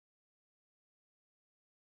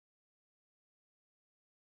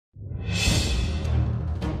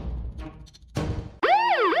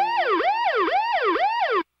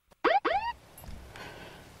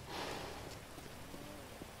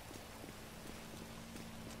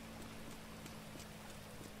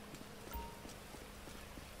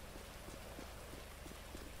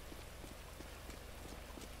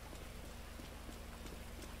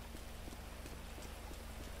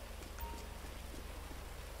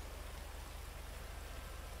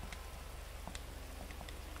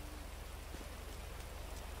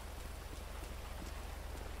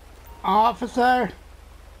Officer?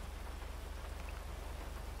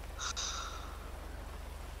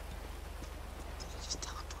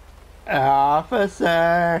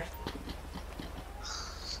 Officer?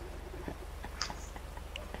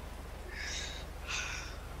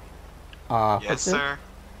 Officer? Yes, sir.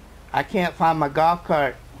 I can't find my golf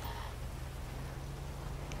cart.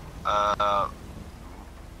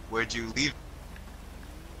 Where'd you leave?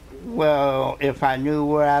 Well, if I knew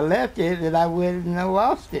where I left it, then I wouldn't have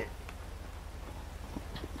lost it.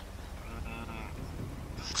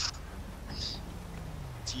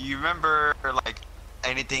 Do you remember, like,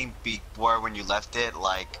 anything before when you left it?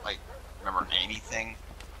 Like, remember anything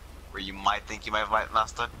where you might think you might have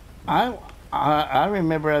lost it? I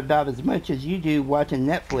remember about as much as you do watching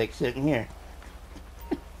Netflix sitting here.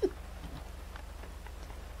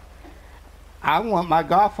 I want my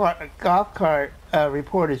golf cart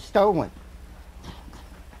reported stolen.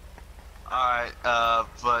 Alright,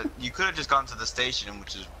 but you could have just gone to the station,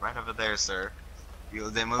 which is right over there, sir.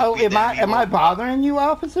 Am I bothering you,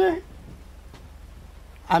 officer?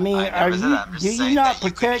 I mean, do you not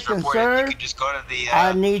protect and serve? You could just go to the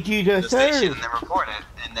I need you to the serve. station and then report it,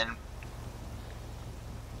 and then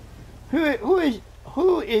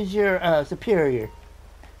who is your superior?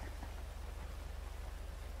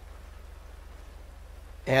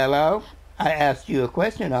 Hello? I asked you a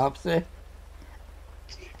question, officer.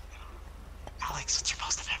 Alex, what's your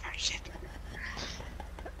most ever shit?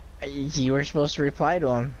 You were supposed to reply to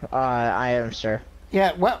him. I am, sir.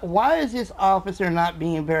 Yeah, why is this officer not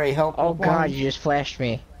being very helpful? Oh God, you just flashed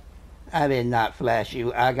me. I did not flash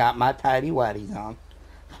you. I got my tidy whities on.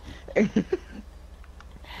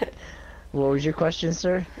 What was your question,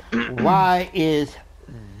 sir? Why is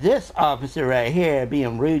this officer right here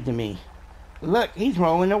being rude to me? Look, he's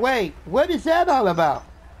rolling away. What is that all about?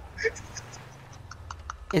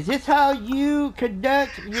 Is this how you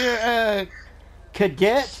conduct your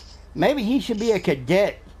cadet? Maybe he should be a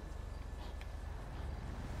cadet.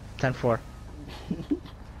 10-4.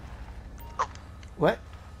 What?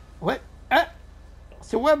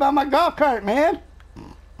 So what about my golf cart, man?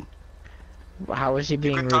 How is he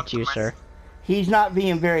being rude to you, sir? He's not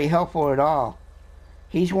being very helpful at all.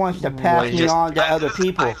 He wants to pass me on to other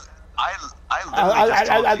people.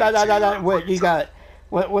 What you got?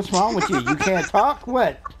 What's wrong with you? You can't talk?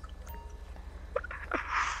 What?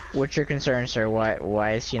 What's your concern, sir?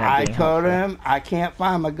 Why is he not being helpful? I told him I can't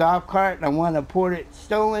find my golf cart and I want to report it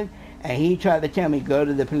stolen, and he tried to tell me go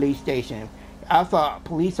to the police station. I thought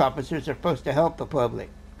police officers are supposed to help the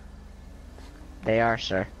public. They are,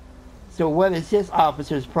 sir. So what is this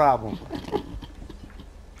officer's problem?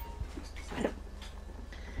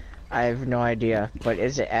 I have no idea, but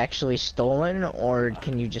is it actually stolen, or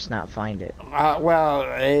can you just not find it?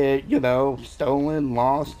 You know, stolen,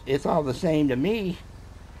 lost, it's all the same to me.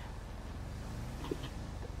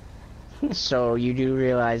 So you do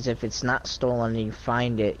realize if it's not stolen and you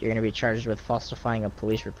find it, you're going to be charged with falsifying a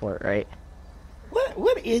police report, right?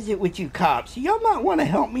 What is it with you cops? Y'all not want to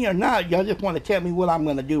help me or not? Y'all just want to tell me what I'm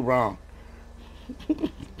going to do wrong.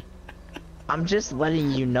 I'm just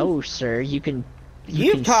letting you know, sir.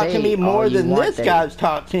 You've talked to me more than this guy's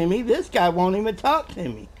talked to me. This guy won't even talk to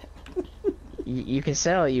me. You can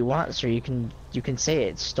say all you want, sir. You can say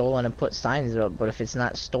it's stolen and put signs up, but if it's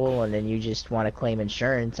not stolen and you just want to claim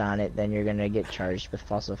insurance on it, then you're gonna get charged with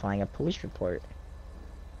falsifying a police report.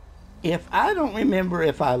 If I don't remember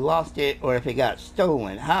if I lost it or if it got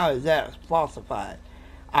stolen, how is that falsified?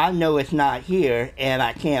 I know it's not here and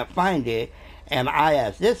I can't find it, and I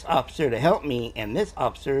asked this officer to help me, and this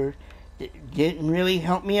officer didn't really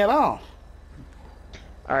help me at all.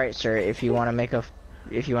 All right, sir. If you want to make a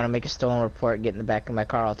stolen report, get in the back of my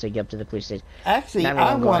car. I'll take you up to the police station. Actually,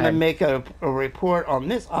 I want to make a report on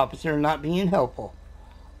this officer not being helpful.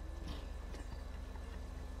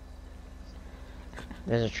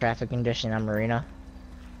 There's a traffic condition on Marina.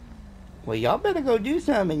 Well, y'all better go do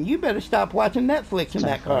something, and you better stop watching Netflix in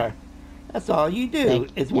that car. That's all you do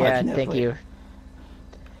is watch Netflix. Yeah, thank you.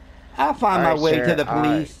 I'll find my way to the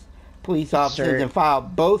police officers and file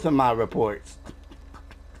both of my reports.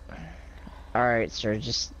 Alright, sir,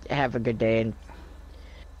 just have a good day. And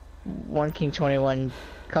One King 21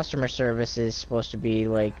 customer service is supposed to be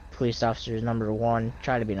like police officers #1.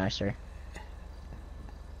 Try to be nicer.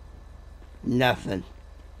 Nothing.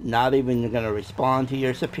 Not even gonna respond to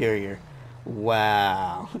your superior.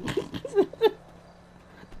 Wow.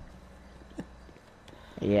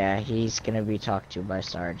 Yeah, he's gonna be talked to by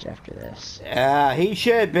Sarge after this. He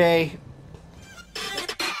should be.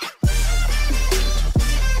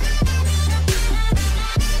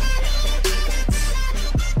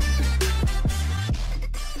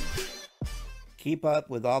 Keep up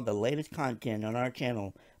with all the latest content on our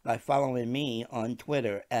channel by following me on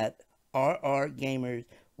Twitter at RRGamers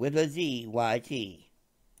with a ZYT.